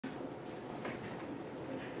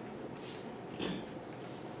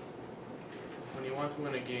want to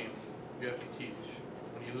win a game, you have to teach.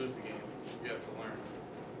 When you lose the game, you have to learn.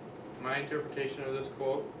 My interpretation of this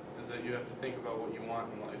quote is that you have to think about what you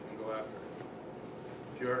want in life and go after it.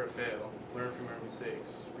 If you are to fail, learn from your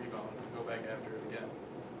mistakes, rebound, and go back after it again.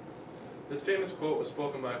 This famous quote was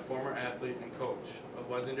spoken by a former athlete and coach of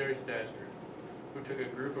legendary stature who took a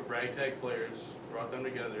group of ragtag players, brought them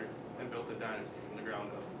together, and built a dynasty from the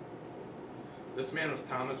ground up. This man was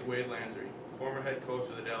Thomas Wade Landry, former head coach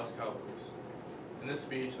of the Dallas Cowboys. In this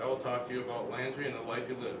speech, I will talk to you about Landry and the life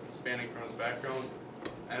he lived, spanning from his background,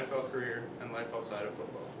 NFL career, and life outside of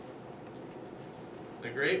football. The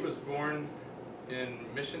Great was born in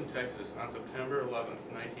Mission, Texas on September 11,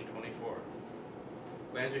 1924.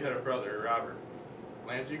 Landry had a brother, Robert.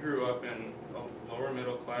 Landry grew up in a lower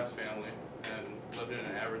middle class family and lived in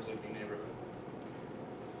an average looking neighborhood.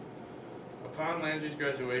 Upon Landry's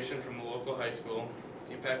graduation from the local high school,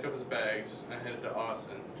 he packed up his bags and headed to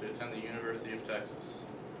Austin to attend the University of Texas.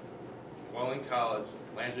 While in college,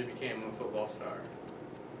 Landry became a football star.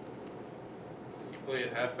 He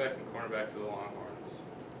played halfback and cornerback for the Longhorns.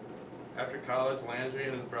 After college, Landry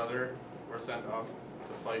and his brother were sent off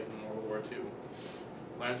to fight in World War II.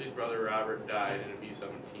 Landry's brother Robert died in a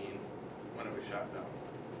B-17 when it was shot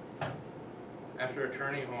down. After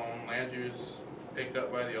returning home, Landry was picked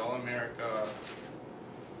up by the All-America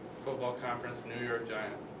Football Conference New York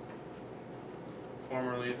Giants,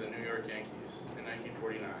 formerly the New York Yankees, in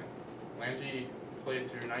 1949. Landry played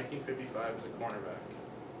through 1955 as a cornerback.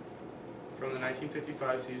 From the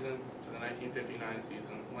 1955 season to the 1959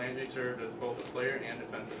 season, Landry served as both a player and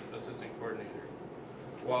defensive assistant coordinator,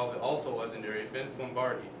 while the also legendary Vince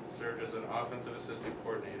Lombardi served as an offensive assistant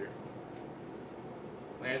coordinator.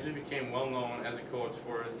 Landry became well known as a coach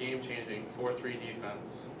for his game-changing 4-3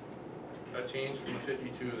 defense, a change from the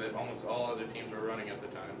 52 that almost all other teams were running at the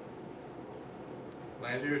time.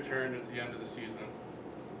 Landry retired at the end of the season.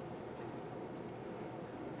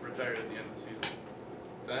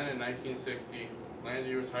 Then in 1960,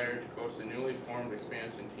 Landry was hired to coach the newly formed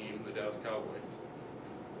expansion team, the Dallas Cowboys.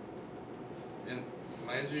 In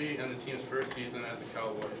Landry and the team's first season as the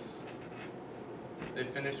Cowboys, they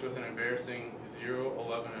finished with an embarrassing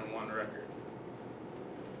 0-11-1 record.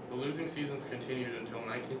 The losing seasons continued until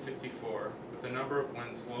 1964, with the number of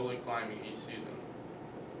wins slowly climbing each season.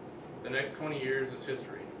 The next 20 years is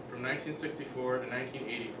history. From 1964 to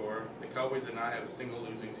 1984, the Cowboys did not have a single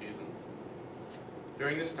losing season.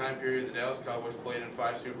 During this time period, the Dallas Cowboys played in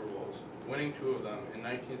 5 Super Bowls, winning 2 of them in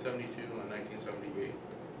 1972 and 1978,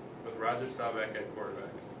 with Roger Staubach at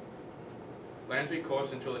quarterback. Landry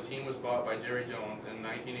coached until the team was bought by Jerry Jones in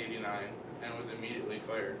 1989 and was immediately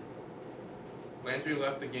fired. Landry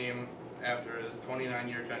left the game after his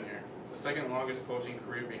 29-year tenure, the second longest coaching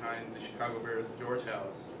career behind the Chicago Bears' George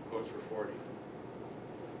Halas, who coached for 40.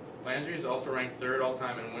 Landry is also ranked 3rd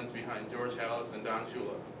all-time in wins behind George Halas and Don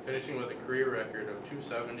Shula, finishing with a career record of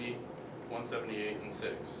 270, 178, and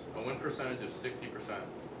 6, a win percentage of 60%.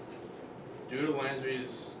 Due to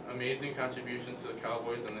Landry's amazing contributions to the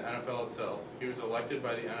Cowboys and the NFL itself, he was elected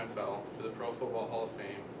by the NFL to the Pro Football Hall of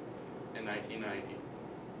Fame in 1990.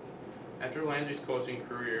 After Landry's coaching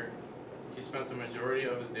career, he spent the majority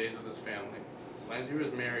of his days with his family. Landry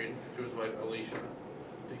was married to his wife Alicia.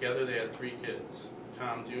 Together they had 3 kids,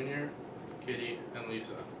 Tom Jr., Kitty, and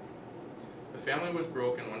Lisa. The family was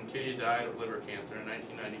broken when Kitty died of liver cancer in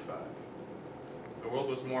 1995. The world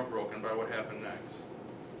was more broken by what happened next.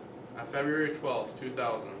 On February 12,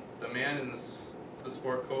 2000, the man in the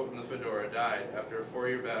sport coat and the fedora died after a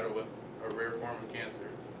 4-year battle with a rare form of cancer.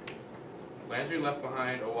 Landry left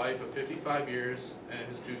behind a wife of 55 years and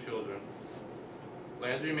his 2 children.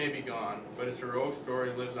 Landry may be gone, but his heroic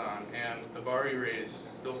story lives on, and the bar he raised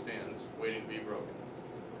still stands, waiting to be broken.